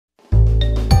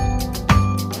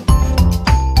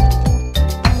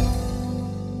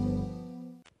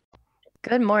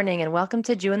Good morning and welcome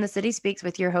to Jew in the City Speaks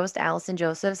with your host, Allison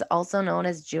Josephs, also known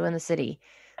as Jew in the City.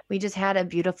 We just had a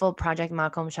beautiful Project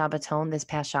Makom Shabbaton this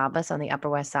past Shabbos on the Upper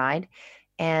West Side.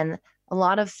 And a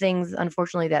lot of things,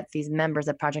 unfortunately, that these members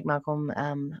of Project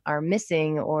Makom are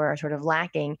missing or are sort of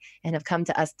lacking and have come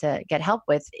to us to get help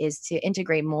with is to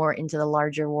integrate more into the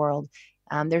larger world.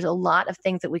 There's a lot of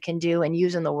things that we can do and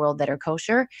use in the world that are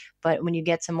kosher, but when you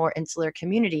get to more insular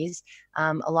communities,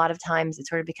 a lot of times it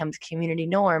sort of becomes community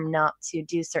norm not to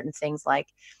do certain things like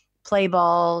play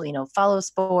ball, follow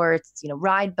sports,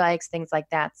 ride bikes, things like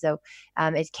that. So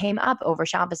it came up over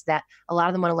Shabbos that a lot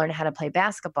of them want to learn how to play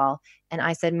basketball. And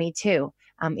I said, me too.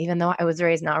 Even though I was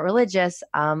raised not religious,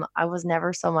 I was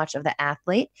never so much of the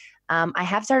athlete. I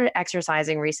have started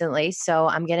exercising recently, so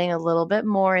I'm getting a little bit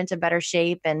more into better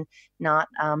shape and not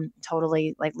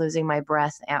totally like losing my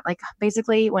breath. Like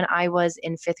basically when I was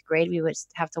in fifth grade, we would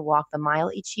have to walk the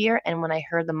mile each year. And when I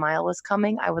heard the mile was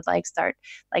coming, I would like start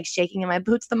like shaking in my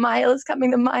boots. The mile is coming,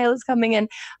 the mile is coming. And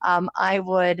I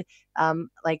would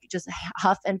like just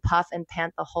huff and puff and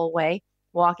pant the whole way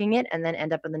walking it and then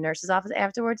end up in the nurse's office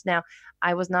afterwards. Now,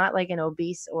 I was not like an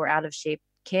obese or out of shape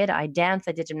kid. I danced,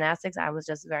 I did gymnastics. I was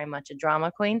just very much a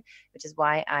drama queen, which is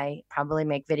why I probably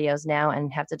make videos now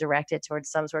and have to direct it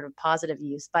towards some sort of positive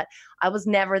use. But I was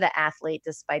never the athlete,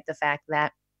 despite the fact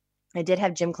that I did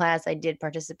have gym class. I did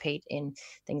participate in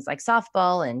things like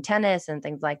softball and tennis and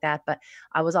things like that, but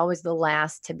I was always the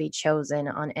last to be chosen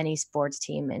on any sports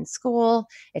team in school.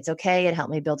 It's okay. It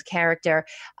helped me build character.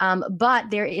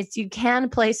 But you can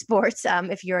play sports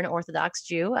if you're an Orthodox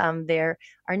Jew. There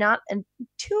are not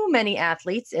too many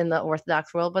athletes in the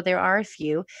Orthodox world, but there are a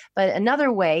few. But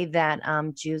another way that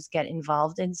Jews get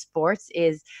involved in sports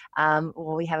is,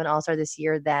 we have an all-star this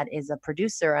year that is a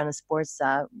producer on a sports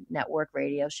network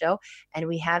radio show. And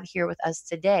we have here with us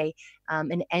today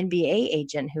an NBA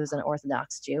agent who's an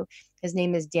Orthodox Jew. His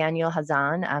name is Daniel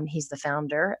Hazan. He's the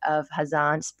founder of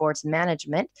Hazan Sports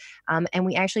Management. And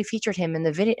we actually featured him in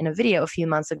a video a few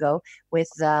months ago with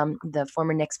the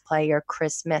former Knicks player,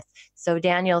 Chris Smith. So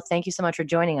Daniel, thank you so much for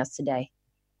joining us today.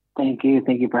 Thank you.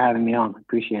 Thank you for having me on.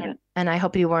 Appreciate it. And I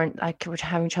hope you weren't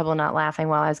having trouble not laughing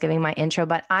while I was giving my intro,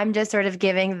 but I'm just sort of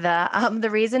giving the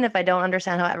reason if I don't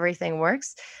understand how everything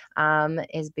works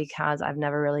is because I've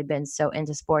never really been so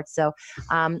into sports. So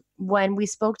when we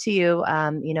spoke to you,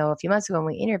 a few months ago when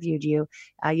we interviewed you,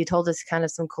 you told us kind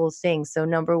of some cool things. So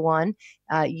number one,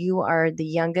 you are the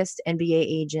youngest NBA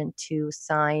agent to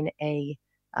sign a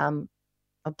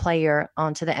player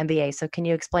onto the NBA. So can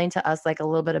you explain to us like a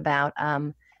little bit about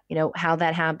how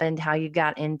that happened, how you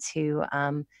got into,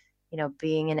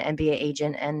 being an NBA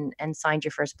agent and signed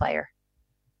your first player?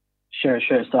 Sure.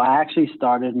 So I actually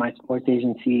started my sports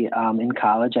agency in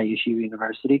college at Yeshiva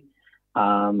University.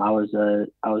 I was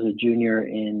a junior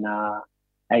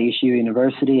at Yeshiva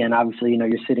University, and obviously,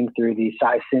 you're sitting through the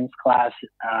sim classes,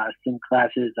 in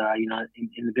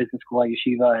the business school at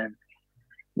Yeshiva, and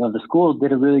the school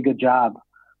did a really good job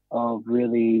of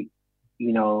really,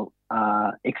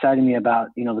 exciting me about,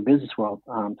 the business world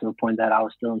to the point that I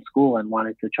was still in school and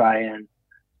wanted to try and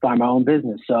start my own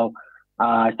business. So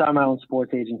I started my own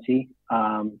sports agency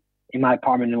in my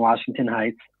apartment in Washington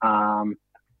Heights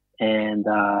and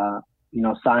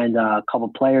signed a couple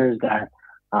players that,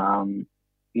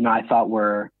 I thought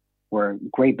were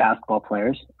great basketball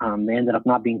players. They ended up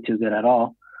not being too good at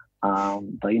all.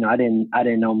 But, I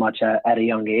didn't know much at a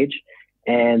young age.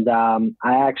 And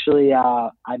I actually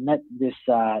I met this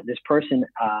person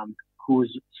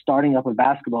who's starting up a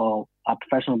professional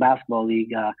basketball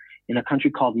league in a country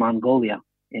called Mongolia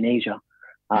in Asia.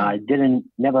 Had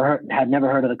never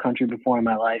heard of the country before in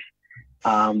my life,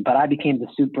 but I became the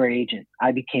super agent.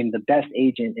 I became the best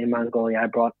agent in Mongolia. I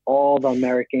brought all the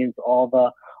Americans, all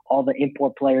the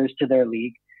import players to their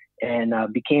league, and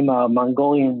became a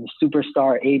Mongolian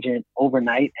superstar agent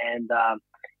overnight. And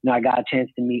I got a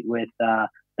chance to meet with the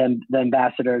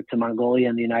ambassador to Mongolia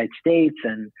in the United States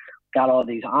and got all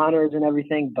these honors and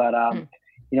everything. But,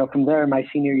 from there, my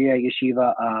senior year at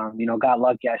Yeshiva, got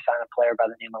lucky. I signed a player by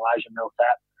the name of Elijah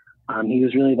Millsap. He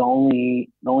was really the only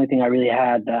thing I really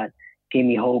had that gave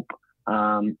me hope,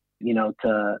 to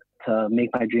make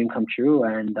my dream come true.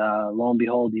 And lo and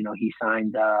behold, he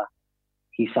signed in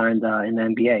the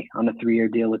NBA on a 3-year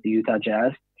deal with the Utah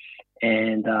Jazz.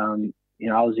 And,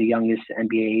 I was the youngest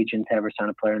NBA agent to ever sign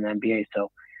a player in the NBA. So,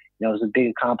 it was a big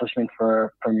accomplishment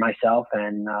for myself.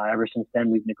 And ever since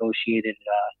then, we've negotiated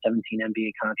 17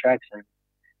 NBA contracts and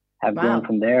have grown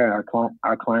from there.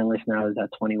 Our client list now is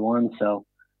at 21. So,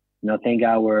 thank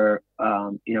God we're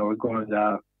growing,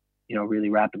 really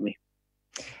rapidly.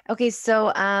 Okay,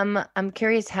 so I'm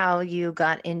curious how you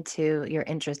got into your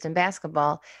interest in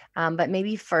basketball, but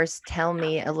maybe first tell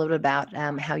me a little bit about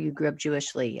how you grew up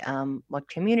Jewishly, what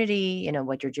community,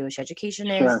 what your Jewish education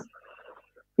Sure. is.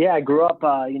 Yeah, I grew up,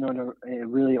 in a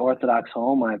really Orthodox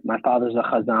home. My father's a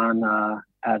Hazan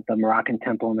at the Moroccan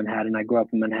Temple in Manhattan. I grew up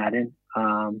in Manhattan.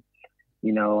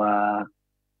 You know,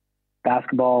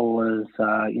 Basketball was,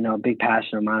 a big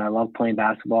passion of mine. I loved playing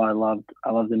basketball. I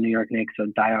loved the New York Knicks. So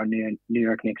diehard New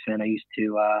York Knicks fan. I used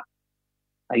to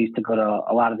go to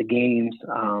a lot of the games.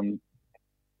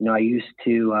 I used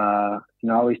to, I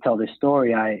always tell this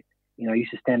story. I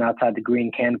used to stand outside the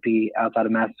green canopy outside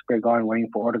of Madison Square Garden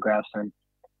waiting for autographs. And,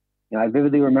 I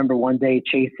vividly remember one day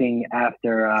chasing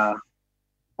after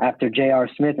J.R.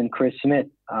 Smith and Chris Smith,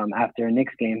 after a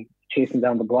Knicks game, chasing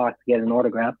down the block to get an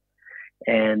autograph.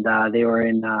 And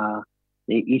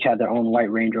they each had their own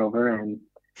white Range Rover. And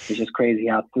it's just crazy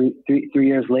how three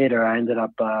years later, I ended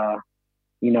up,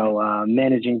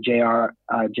 managing JR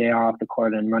off the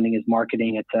court and running his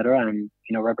marketing, et cetera, and,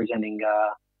 representing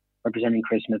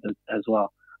Chris Smith as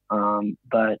well.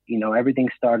 But everything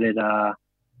started out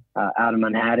of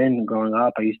Manhattan. Growing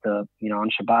up, I used to, on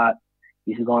Shabbat,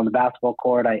 used to go on the basketball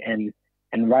court. And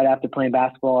right after playing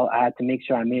basketball, I had to make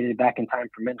sure I made it back in time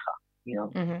for mincha.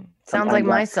 Mm-hmm. Sounds like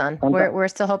my son. We're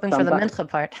still hoping for the mincha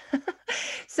part.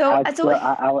 So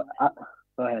go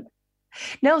ahead.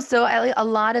 No, so a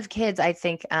lot of kids, I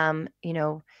think,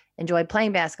 enjoy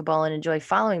playing basketball and enjoy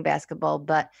following basketball,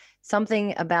 but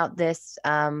something about this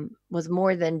was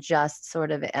more than just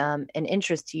sort of an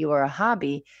interest to you or a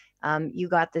hobby. You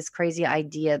got this crazy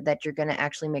idea that you're going to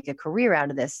actually make a career out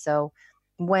of this. So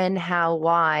when, how,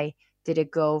 why did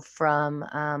it go from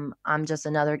I'm just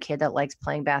another kid that likes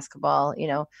playing basketball,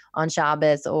 on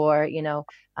Shabbos or,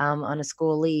 on a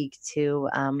school league to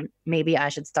maybe I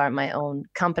should start my own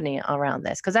company around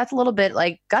this? Because that's a little bit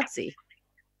like gutsy.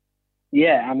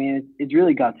 Yeah, I mean, it's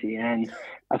really gutsy. And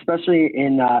especially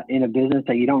in a business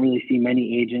that you don't really see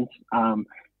many agents.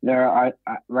 There are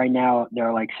right now, there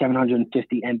are like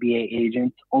 750 NBA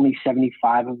agents. Only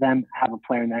 75 of them have a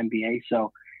player in the NBA.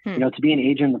 So, to be an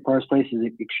agent in the first place is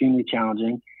extremely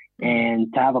challenging.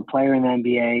 And to have a player in the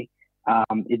NBA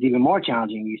is even more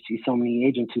challenging. You see so many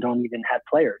agents who don't even have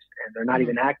players and they're not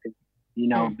even active,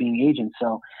 being agents.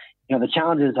 So, the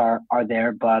challenges are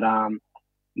there. But,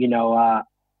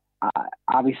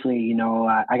 obviously,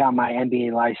 I got my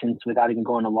NBA license without even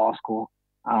going to law school.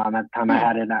 At the time I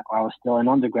had it, I was still an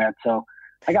undergrad. So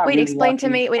I got really explain lucky. to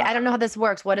me. Wait, I don't know how this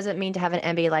works. What does it mean to have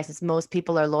an MBA license? Most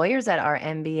people are lawyers that are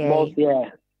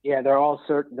MBA. Yeah, they're all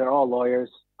lawyers.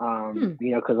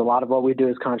 Because a lot of what we do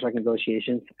is contract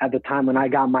negotiations. At the time when I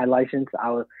got my license,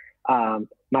 I was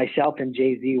myself and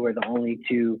Jay-Z were the only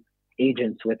two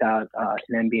agents without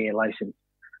an MBA license.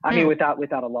 I mean, without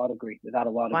a law degree.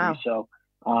 Wow. So,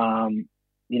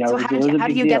 so how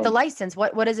do you get the license?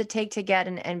 What does it take to get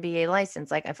an NBA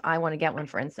license? Like if I want to get one,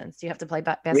 for instance, do you have to play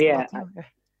basketball? Yeah.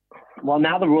 Well,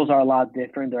 now the rules are a lot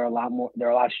different. They're a lot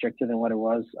stricter than what it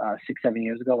was 6-7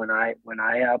 years ago when I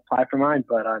applied for mine.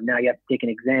 But now you have to take an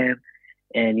exam,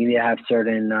 and you need to have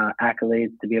certain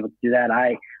accolades to be able to do that.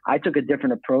 I took a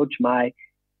different approach. I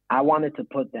wanted to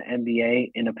put the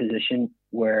NBA in a position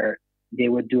where they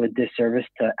would do a disservice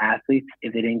to athletes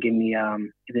if they didn't give me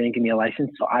a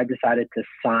license. So I decided to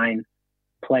sign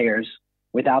players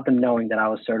without them knowing that I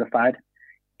was certified,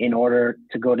 in order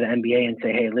to go to the NBA and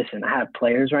say, hey, listen, I have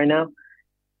players right now,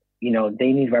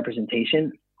 they need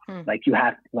representation. Like you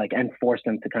have and force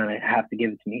them to kind of have to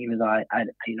give it to me, even though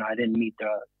I didn't meet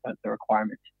the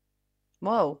requirements.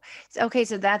 Whoa. Okay.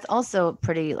 So that's also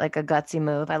pretty like a gutsy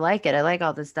move. I like it. I like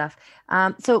all this stuff.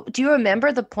 So do you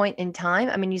remember the point in time?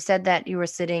 I mean, you said that you were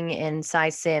sitting in Cy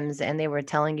Sims and they were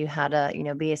telling you how to,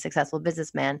 be a successful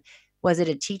businessman. Was it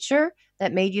a teacher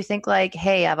that made you think like,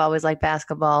 hey, I've always liked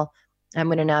basketball. I'm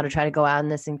going to now to try to go out in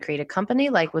this and create a company?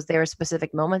 Like, was there a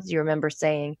specific moment do you remember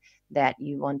saying that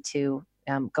you want to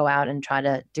go out and try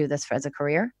to do this as a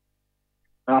career?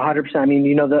 100%. I mean,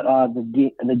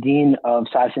 the dean of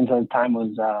Cy Sims at the time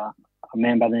was a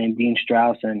man by the name of Dean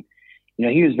Strauss, and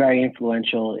he was very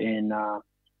influential in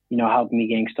helping me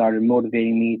getting started,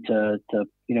 motivating me to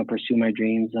pursue my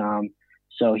dreams.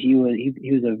 So he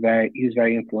was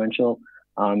very influential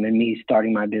in me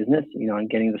starting my business, and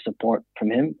getting the support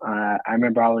from him. I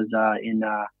remember I was in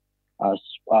a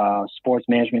sports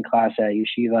management class at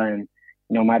Yeshiva, and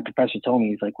my professor told me,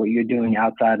 he's like, what you're doing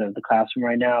outside of the classroom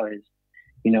right now is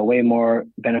way more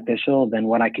beneficial than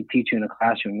what I could teach you in a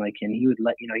classroom. Like, and he would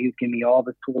he would give me all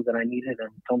the tools that I needed and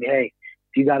told me, hey,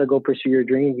 if you got to go pursue your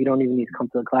dreams, you don't even need to come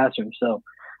to the classroom. So,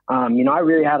 I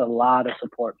really had a lot of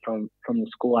support from the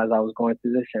school as I was going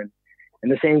through this. And,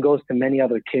 And the same goes to many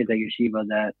other kids at Yeshiva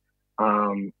that,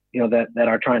 that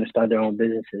are trying to start their own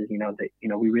businesses.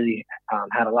 We really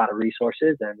had a lot of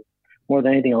resources and more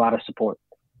than anything, a lot of support.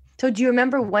 So do you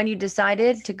remember when you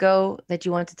decided that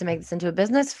you wanted to make this into a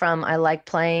business from I like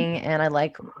playing and I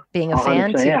like being a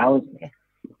fan to?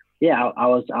 Yeah, I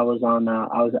was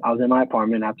in my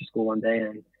apartment after school one day,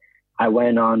 and I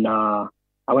went on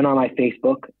my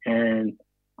Facebook, and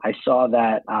I saw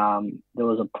that there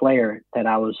was a player that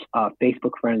I was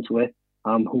Facebook friends with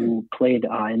who played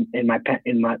in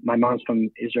my mom's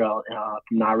from Israel,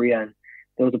 from Nahariya, and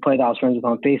there was a player that I was friends with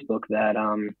on Facebook that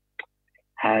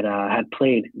had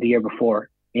played the year before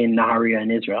in Nahariya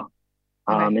in Israel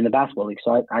in the basketball league.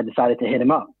 So I decided to hit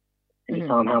him up and just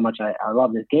tell him how much I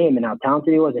love this game and how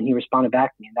talented he was, and he responded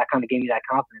back to me, and that kind of gave me that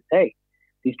confidence. Hey,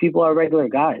 these people are regular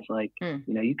guys. Like,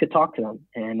 you could talk to them.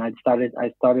 And I started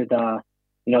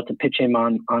to pitch him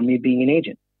on me being an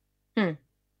agent.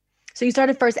 So you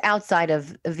started first outside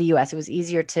of the U.S. It was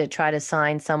easier to try to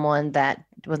sign someone that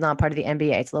was not part of the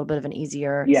NBA. It's a little bit of an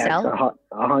easier sell.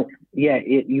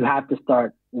 You have to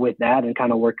start with that and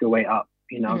kind of work your way up,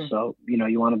 So,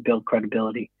 you want to build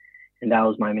credibility. And that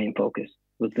was my main focus,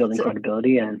 was building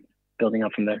credibility and building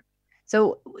up from there.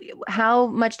 So how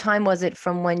much time was it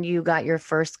from when you got your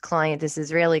first client, this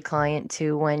Israeli client,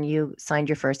 to when you signed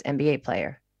your first NBA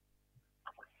player?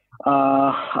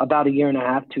 About 1.5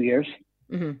 years, 2 years.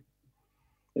 Mm-hmm.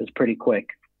 It was pretty quick.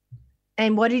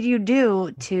 And what did you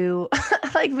do to,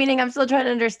 meaning I'm still trying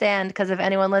to understand, because if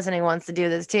anyone listening wants to do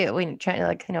this too, we try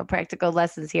to, practical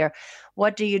lessons here.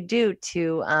 What do you do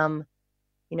to,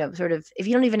 sort of, if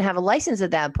you don't even have a license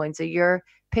at that point, so you're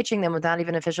pitching them without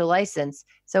even official license.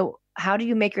 So how do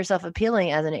you make yourself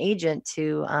appealing as an agent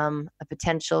to a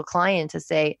potential client to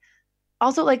say,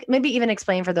 also maybe even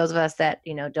explain for those of us that,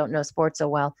 don't know sports so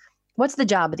well, what's the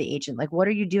job of the agent? What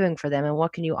are you doing for them, and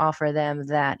what can you offer them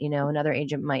that, another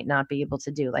agent might not be able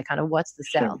to do? What's the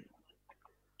sell?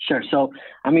 Sure. So,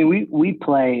 we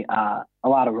play a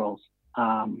lot of roles,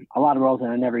 and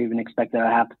I never even expected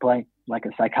I have to play, like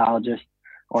a psychologist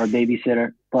or a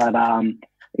babysitter. But,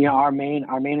 our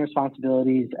main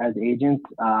responsibilities as agents,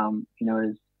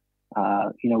 is,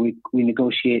 we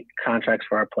negotiate contracts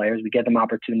for our players. We get them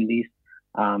opportunities,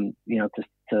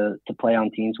 to play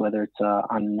on teams, whether it's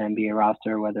on an NBA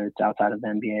roster, whether it's outside of the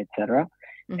NBA, et cetera.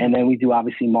 Mm-hmm. And then we do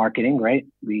obviously marketing, right?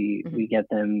 We get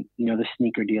them, the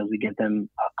sneaker deals. We get them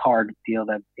a card deal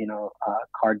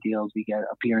card deals. We get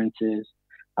appearances.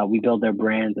 We build their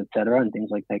brands, et cetera, and things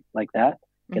like that.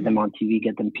 Get them on TV,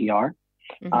 get them PR.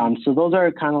 Mm-hmm. So those are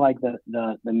kind of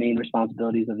the main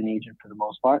responsibilities of an agent for the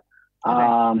most part.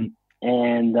 Okay.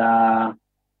 And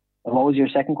what was your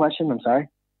second question? I'm sorry.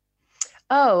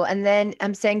 Oh, and then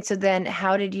I'm saying, so then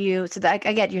how did you, I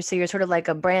get you. So you're sort of like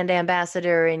a brand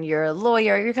ambassador and you're a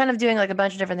lawyer. You're kind of doing a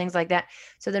bunch of different things like that.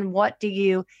 So then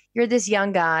you're this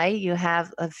young guy, you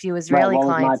have a few Israeli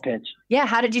clients. Was my pitch. Yeah.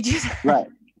 How did you do that? Right.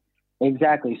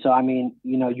 Exactly. So,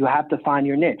 you have to find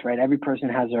your niche, right? Every person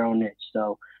has their own niche.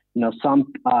 So,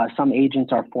 some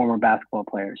agents are former basketball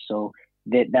players. So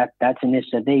that's a niche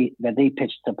that they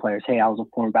pitch to players. Hey, I was a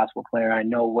former basketball player. I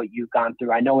know what you've gone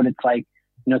through. I know what it's like,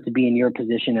 to be in your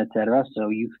position, et cetera. So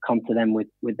you come to them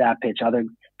with that pitch. Other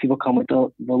people come with the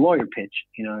lawyer pitch,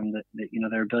 and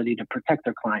their ability to protect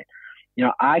their client.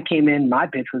 I came in, my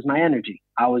pitch was my energy.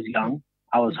 I was young.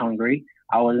 I was hungry.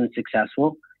 I wasn't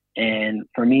successful. And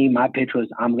for me, my pitch was,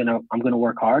 I'm going to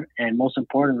work hard. And most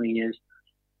importantly is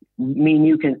me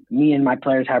and my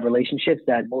players have relationships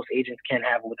that most agents can't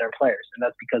have with their players. And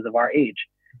that's because of our age.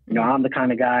 I'm the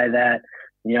kind of guy that,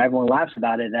 everyone laughs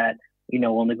about it, that,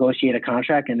 we'll negotiate a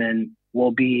contract and then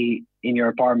we'll be in your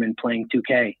apartment playing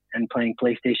 2K and playing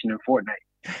PlayStation and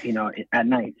Fortnite, at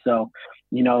night. So,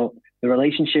 the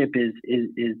relationship is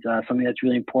something that's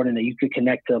really important, that you could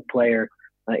connect to a player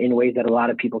in ways that a lot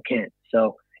of people can't.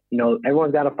 So,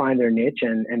 everyone's got to find their niche,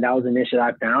 and that was a niche that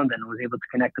I found and was able to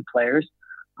connect to players.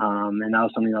 And that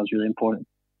was something that was really important.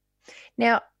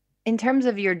 Now, in terms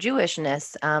of your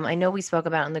Jewishness, I know we spoke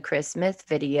about in the Chris Smith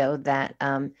video that,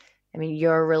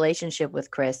 your relationship with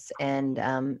Chris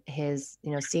and his,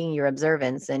 seeing your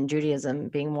observance and Judaism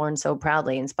being worn so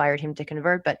proudly inspired him to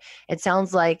convert. But it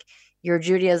sounds like your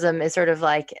Judaism is sort of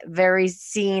very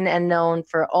seen and known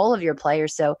for all of your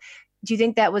players. So do you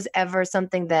think that was ever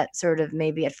something that sort of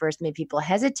maybe at first made people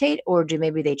hesitate, or do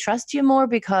maybe they trust you more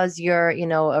because you're,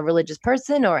 a religious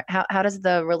person, or how does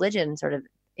the religion sort of,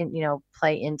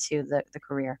 play into the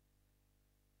career?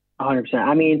 100%.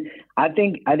 I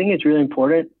think it's really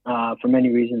important for many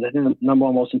reasons. I think the number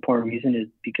one most important reason is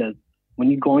because when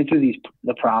you're going through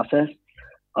the process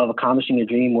of accomplishing a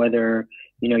dream, whether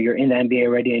you're in the NBA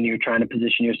already and you're trying to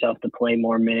position yourself to play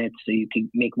more minutes so you can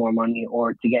make more money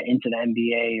or to get into the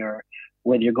NBA, or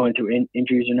whether you're going through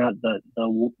injuries or not, the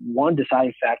one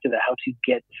deciding factor that helps you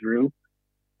get through,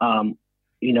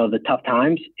 the tough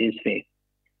times is faith.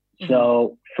 Mm-hmm.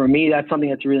 So for me, that's something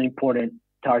that's really important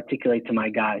to articulate to my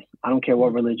guys. I don't care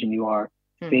what religion you are.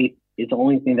 Mm-hmm. Faith is the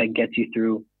only thing that gets you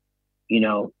through,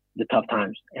 the tough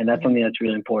times. And that's something that's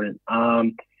really important.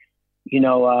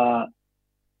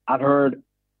 I've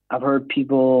heard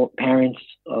people, parents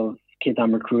of kids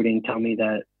I'm recruiting, tell me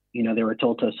that, they were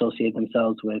told to associate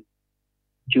themselves with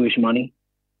Jewish money.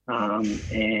 That's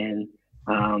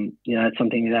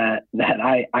something that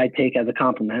I take as a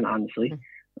compliment, honestly.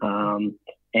 I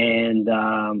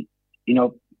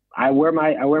wear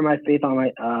my faith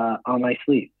on my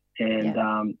sleeve. And,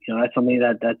 that's something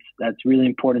that's really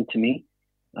important to me.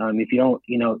 If you don't,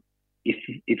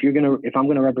 if I'm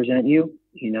going to represent you,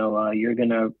 you're going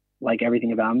to like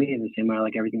everything about me in the same way I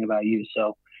like everything about you.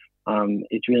 So,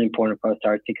 it's really important for us to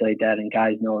articulate that, and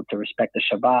guys know to respect the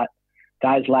Shabbat.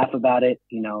 Guys laugh about it.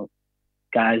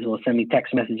 Guys will send me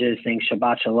text messages saying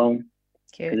Shabbat Shalom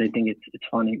because they think it's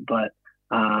funny. But,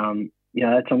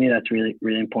 that's something that's really,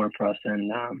 really important for us.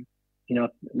 And,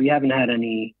 we haven't had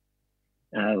any,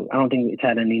 I don't think it's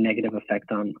had any negative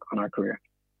effect on our career.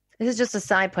 This is just a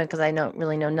side point because I don't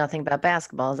really know nothing about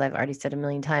basketball, as I've already said a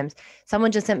million times.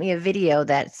 Someone just sent me a video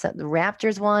that the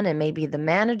Raptors won, and maybe the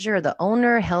manager or the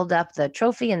owner held up the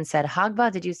trophy and said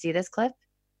Hagba. Did you see this clip?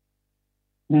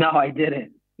 No, I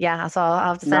didn't. Yeah, so I'll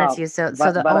have to send it to you. So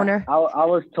the owner. I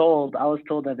was told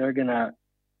that they're gonna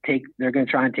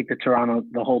try and take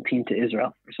the whole team to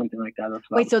Israel or something like that.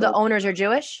 Wait, so the owners are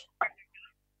Jewish?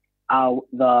 One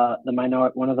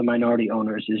of the minority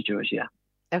owners is Jewish. Yeah.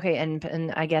 Okay,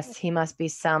 and I guess he must be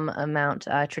some amount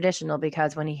traditional,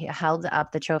 because when he held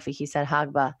up the trophy, he said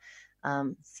Hagba.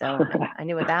 So I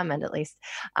knew what that meant, at least.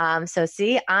 So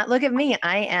see, look at me.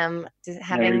 I am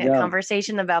having a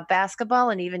conversation about basketball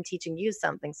and even teaching you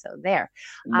something. So there.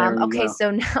 Okay,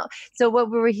 so now, what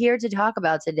we were here to talk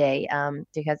about today,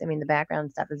 because the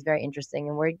background stuff is very interesting,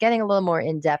 and we're getting a little more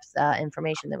in-depth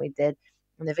information than we did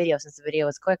in the video, since the video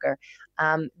is quicker.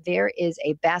 There is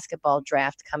a basketball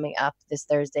draft coming up this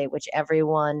Thursday, which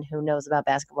everyone who knows about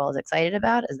basketball is excited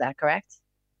about. Is that correct?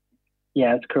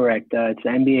 Yeah, that's correct. It's the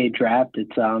NBA draft.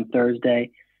 It's on Thursday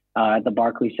at the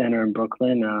Barclays Center in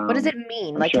Brooklyn. What does it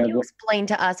mean? Can you explain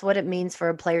to us what it means for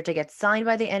a player to get signed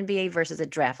by the NBA versus a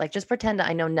draft? Just pretend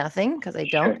I know nothing, because I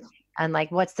don't. Sure. And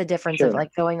what's the difference of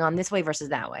going on this way versus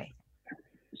that way?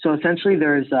 So essentially,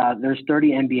 there's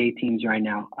 30 NBA teams right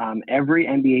now. Every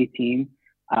NBA team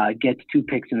gets 2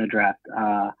 picks in the draft.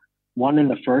 One in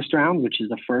the first round, which is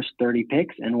the first 30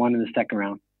 picks, and one in the second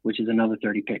round, which is another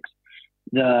 30 picks.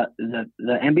 The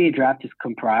NBA draft is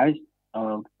comprised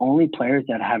of only players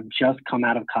that have just come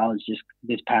out of college just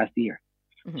this past year.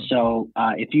 Mm-hmm. So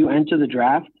if you enter the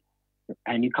draft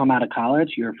and you come out of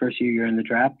college, your first year you're in the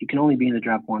draft, you can only be in the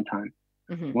draft one time.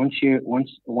 Mm-hmm. Once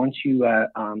you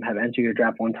have entered your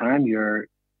draft one time, you're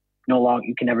no longer,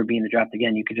 you can never be in the draft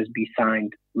again. You could just be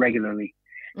signed regularly.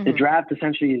 Mm-hmm. The draft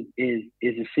essentially is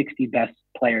the 60 best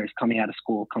players coming out of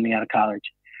school, coming out of college.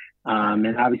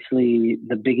 And obviously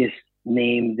the biggest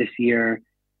name this year,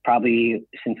 probably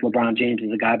since LeBron James,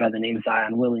 is a guy by the name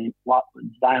Zion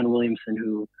Williamson,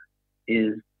 who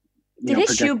is did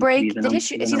his shoe break? Is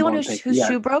he the one whose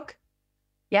shoe broke?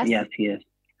 Yes. Yes, he is.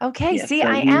 Okay. Yes. See, so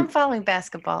I am following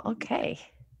basketball. Okay.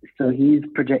 So he's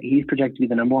projected to be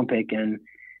the number 1 pick and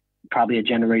probably a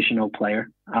generational player.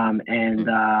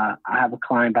 I have a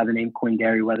client by the name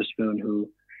Quindary Weatherspoon, who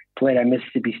played at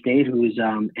Mississippi State, who's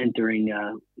entering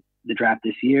the draft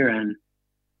this year, and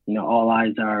all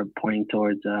eyes are pointing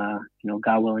towards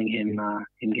God willing, him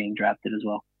getting drafted as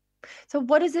well. So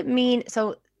what does it mean?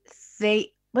 So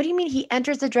what do you mean he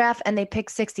enters the draft and they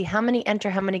pick 60? How many enter?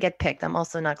 How many get picked? I'm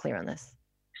also not clear on this.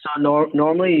 So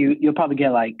normally you'll probably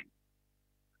get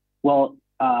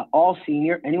all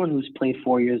senior, anyone who's played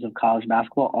 4 years of college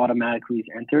basketball automatically is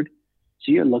entered.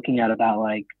 So you're looking at about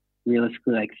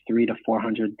realistically 300 to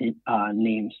 400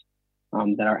 names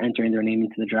that are entering their name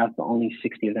into the draft, but only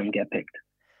 60 of them get picked.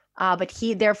 But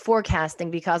they're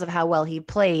forecasting because of how well he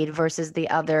played versus the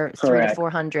other 300 to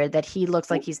 400 that he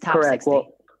looks like he's top Correct. 60.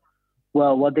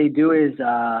 Well, what they do is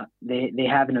they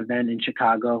have an event in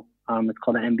Chicago. It's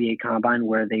called the NBA Combine,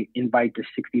 where they invite the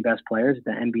 60 best players.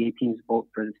 The NBA teams vote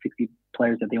for the 60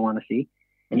 players that they want to see.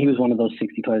 And he was one of those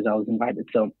 60 players that was invited.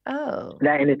 So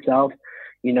that in itself,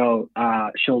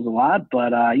 shows a lot.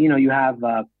 But, you have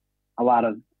a lot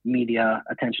of media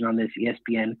attention on this.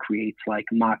 ESPN creates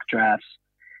mock drafts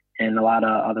and a lot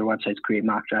of other websites create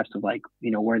mock drafts of like,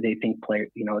 where they think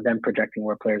them projecting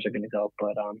where players are going to go.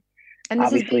 But And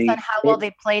this is based on obviously, how well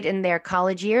they played in their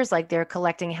college years, like they're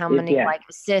collecting how many yeah, like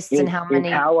assists and how it's many.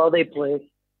 how well they played.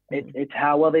 It's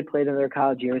how well they played in their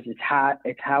college years. It's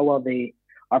how well they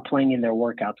are playing in their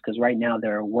workouts, because right now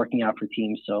they're working out for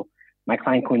teams. So my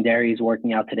client Quindary is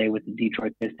working out today with the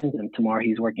Detroit Pistons, and tomorrow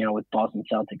he's working out with Boston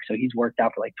Celtics. So he's worked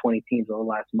out for like 20 teams over the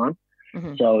last month.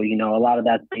 Mm-hmm. So, a lot of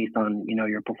that's based on,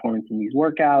 your performance in these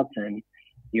workouts and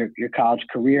your college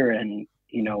career and,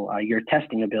 your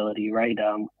testing ability, right?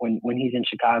 When he was in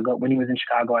Chicago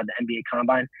at the NBA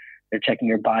Combine, they're checking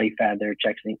your body fat. They're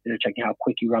checking how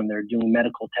quick you run. They're doing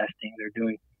medical testing. They're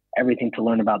doing everything to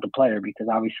learn about the player, because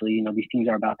obviously, these teams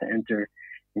are about to enter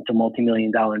into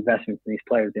multi-million-dollar investments in these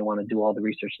players. They want to do all the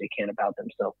research they can about them.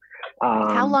 So,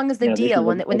 how long is the deal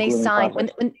when they sign,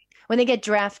 process. when they get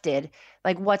drafted?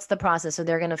 Like, what's the process? So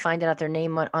they're going to find out their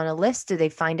name on a list. Do they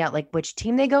find out like which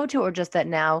team they go to, or just that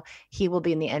now he will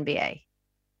be in the NBA?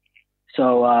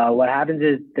 So what happens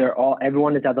is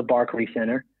everyone is at the Barclays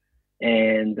Center,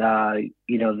 and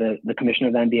the commissioner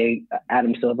of the NBA,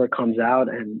 Adam Silver, comes out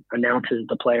and announces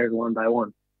the players one by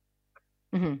one.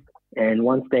 Mm-hmm. And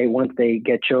once they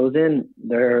get chosen,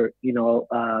 their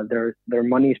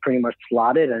money is pretty much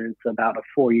slotted, and it's about a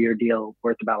 4-year deal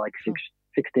worth about like $6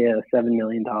 to $7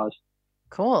 million.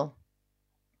 Cool.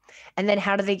 And then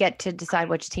how do they get to decide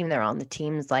which team they're on? The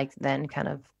teams like then kind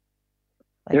of.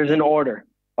 Like, there's an order.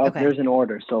 Okay. There's an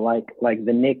order. So like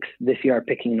the Knicks this year are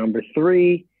picking number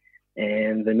 3,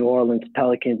 and the New Orleans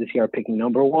Pelicans this year are picking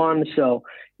number 1. So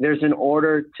there's an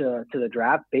order to the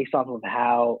draft based off of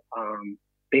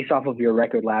your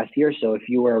record last year. So if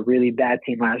you were a really bad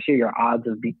team last year, your odds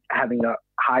of having a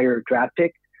higher draft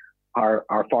pick are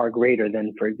far greater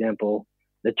than, for example,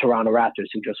 the Toronto Raptors,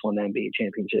 who just won the NBA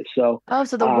championship. So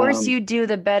so the worse you do,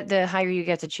 the higher you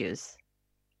get to choose.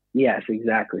 Yes,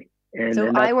 exactly. And so and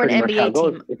if that's I were an pretty much how NBA it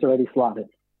goes. team, It's already slotted.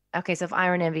 Okay, so if I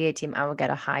were an NBA team, I would get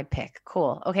a high pick.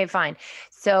 Cool. Okay, fine.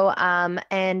 So,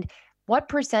 and what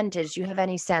percentage? Do you have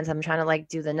any sense? I'm trying to like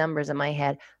do the numbers in my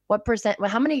head. What percent? Well,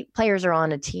 how many players are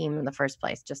on a team in the first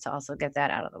place? Just to also get that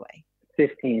out of the way.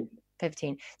 15.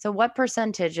 15. So, what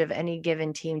percentage of any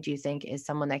given team do you think is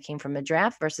someone that came from a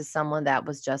draft versus someone that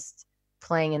was just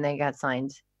playing and they got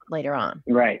signed later on?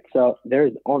 Right. So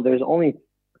there's only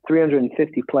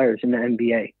 350 players in the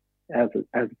NBA as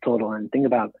a total, and think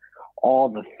about all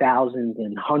the thousands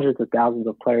and hundreds of thousands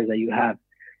of players that you have,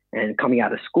 and coming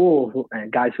out of school, and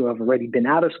guys who have already been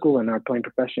out of school and are playing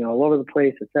professionally all over the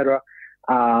place, etc.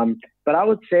 But I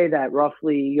would say that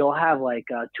roughly you'll have like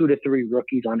 2 to 3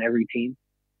 rookies on every team.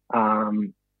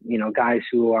 Guys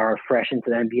who are fresh into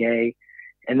the NBA,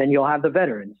 and then you'll have the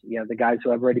veterans. You have the guys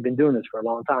who have already been doing this for a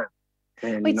long time,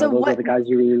 and those are the guys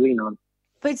you really lean on.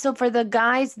 Wait, so for the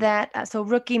guys that so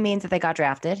rookie means that they got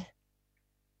drafted,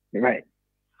 right?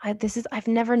 I've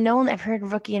never known. I've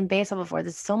heard rookie in baseball before.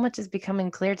 So much is becoming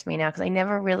clear to me now because I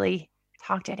never really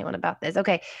talked to anyone about this.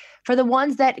 Okay, for the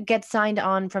ones that get signed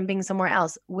on from being somewhere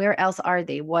else, where else are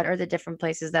they? What are the different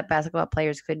places that basketball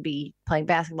players could be playing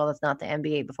basketball that's not the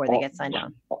NBA before they get signed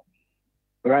on?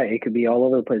 Right. It could be all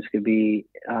over the place. It could be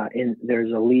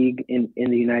there's a league in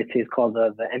the United States called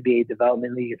the NBA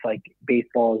Development League. It's like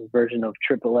baseball's version of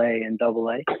AAA and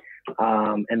AA,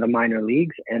 and the minor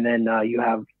leagues. And then you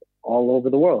have all over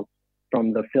the world,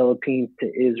 from the Philippines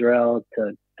to Israel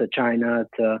to China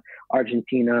to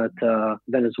Argentina to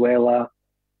Venezuela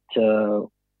to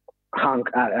Hong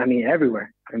Kong. I mean,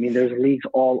 everywhere. I mean, there's leagues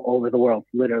all over the world,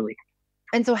 literally.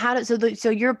 And so so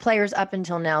your players up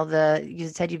until now, you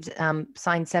said you've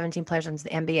signed 17 players into the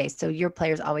NBA. So your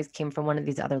players always came from one of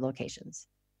these other locations?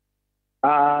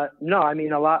 No, I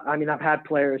mean, a lot. I mean, I've had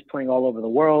players playing all over the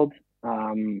world,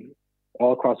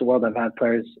 all across the world. I've had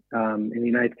players in the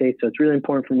United States. So it's really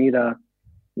important for me to,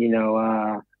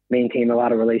 maintain a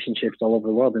lot of relationships all over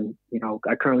the world. And,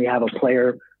 I currently have a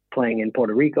player playing in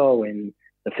Puerto Rico, in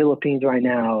the Philippines right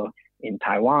now, in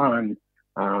Taiwan.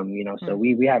 So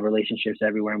we have relationships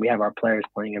everywhere, and we have our players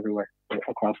playing everywhere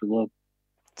across the globe.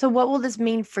 So what will this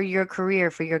mean for your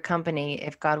career, for your company,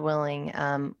 if God willing,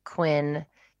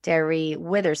 Quindary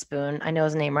Witherspoon, I know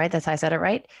his name, right? That's how I said it,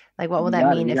 right? Like, what will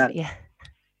that mean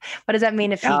what does that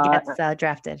mean if he gets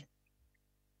drafted?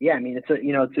 Yeah, I mean,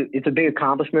 it's a big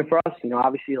accomplishment for us.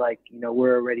 Obviously,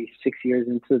 we're already 6 years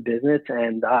into the business,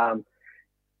 and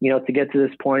to get to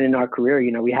this point in our career,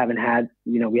 we haven't had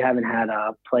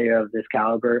a player of this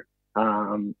caliber,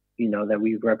 that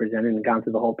we've represented and gone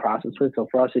through the whole process with. So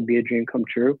for us, it'd be a dream come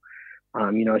true.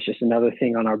 It's just another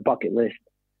thing on our bucket list,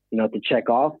 to check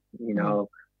off.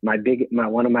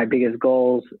 One of my biggest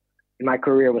goals in my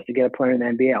career was to get a player in the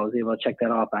NBA. I was able to check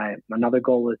that off. Another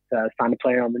goal was to sign a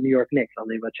player on the New York Knicks. I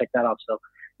was able to check that off. So,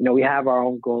 we have our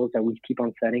own goals that we keep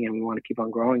on setting, and we want to keep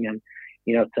on growing. And,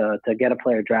 to get a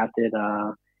player drafted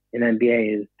in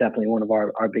NBA is definitely one of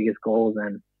our biggest goals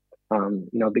and,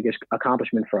 biggest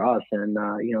accomplishment for us. And,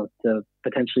 to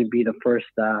potentially be the first,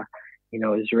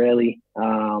 Israeli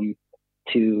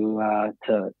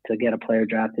to get a player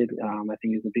drafted, I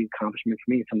think is a big accomplishment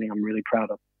for me. It's something I'm really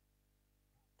proud of.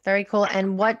 Very cool.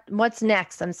 And what's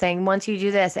next? I'm saying once you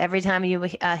do this, every time you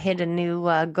hit a new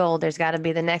goal, there's got to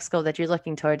be the next goal that you're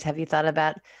looking towards. Have you thought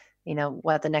about,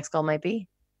 what the next goal might be?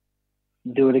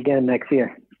 Do it again next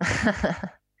year.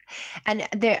 And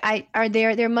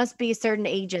there must be certain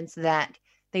agents that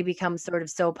they become sort of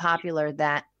so popular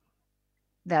that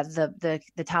the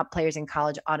top players in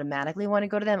college automatically want to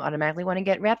go to them, automatically want to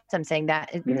get reps. I'm saying that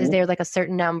is there like a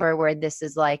certain number where this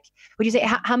is like, would you say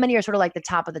how many are sort of like the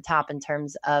top of the top in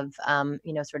terms of,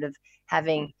 sort of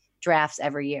having drafts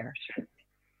every year?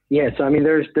 Yeah. So, I mean,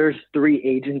 there's 3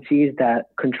 agencies that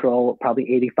control probably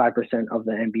 85% of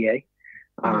the NBA.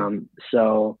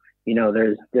 So,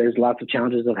 there's lots of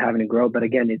challenges of having to grow, but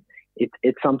again,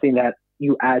 it's something that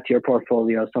you add to your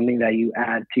portfolio, something that you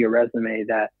add to your resume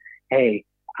that, hey,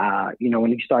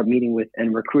 when you start meeting with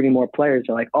and recruiting more players,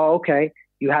 they're like, oh, okay,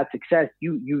 you had success.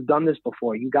 You've done this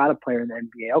before. You got a player in the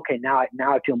NBA. Okay, now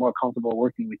I feel more comfortable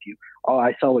working with you. Oh,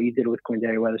 I saw what you did with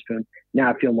Quindary Weatherspoon. Now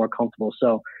I feel more comfortable.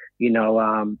 So,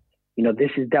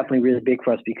 this is definitely really big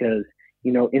for us because,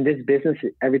 in this business,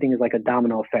 everything is like a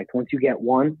domino effect. Once you get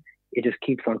one, it just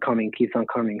keeps on coming.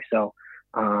 So,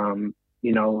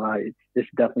 this is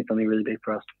definitely something really big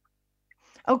for us.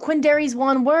 Oh, Quindary's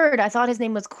one word. I thought his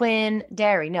name was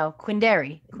Quindary. No,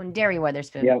 Quindary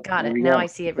Weatherspoon. Yep, Got it. Now I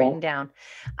see it written down.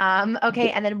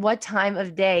 Okay. And then what time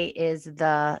of day is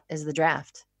the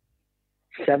draft?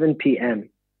 7 p.m.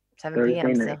 7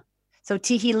 p.m. So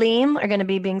Tehillim are going to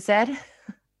be being said?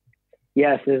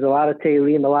 Yes, there's a lot of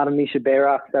Tehillim, a lot of Misha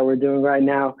Berach that we're doing right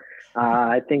now.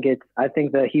 I think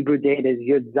the Hebrew date is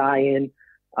Yud Zayin,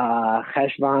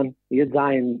 Cheshvan. Yud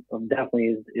Zayin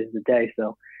definitely is the day.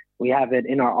 So we have it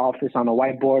in our office on a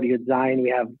whiteboard, Yud Zayin. We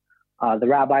have the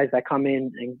rabbis that come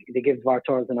in and they give Dvar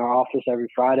Torahs in our office every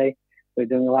Friday. They're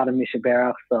doing a lot of Misha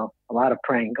Berach, so a lot of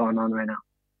praying going on right now.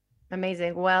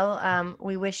 Amazing. Well,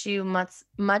 we wish you much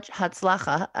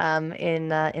hatzlacha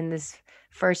in this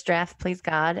first draft, please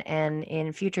God, and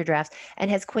in future drafts.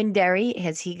 And has Quindary,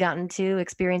 has he gotten to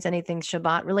experience anything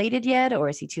Shabbat related yet, or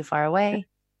is he too far away?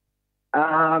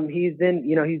 He's been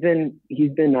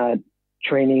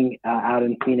training out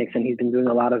in Phoenix, and he's been doing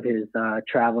a lot of his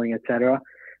traveling, etc.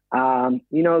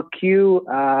 Q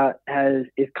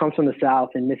comes from the South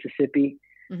in Mississippi.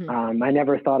 Mm-hmm. I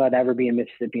never thought I'd ever be in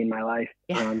Mississippi in my life,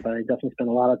 but I definitely spent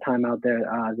a lot of time out there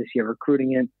this year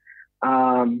recruiting it.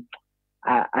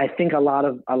 I think a lot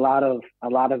of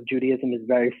Judaism is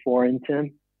very foreign to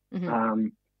him. Mm-hmm.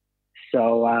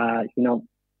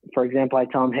 For example, I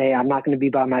tell him, hey, I'm not going to be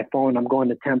by my phone. I'm going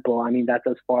to temple. I mean, that's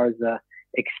as far as the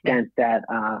extent that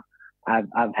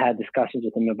I've had discussions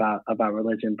with him about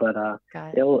religion. But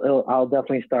I'll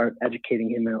definitely start educating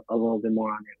him a little bit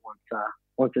more on it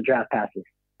once the draft passes.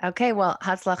 Okay, well,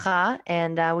 hatzlacha,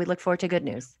 and we look forward to good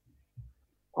news.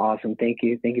 Awesome. Thank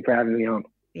you. Thank you for having me on.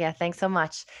 Yeah, thanks so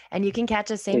much. And you can catch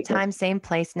us same time, same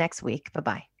place next week.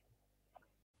 Bye-bye.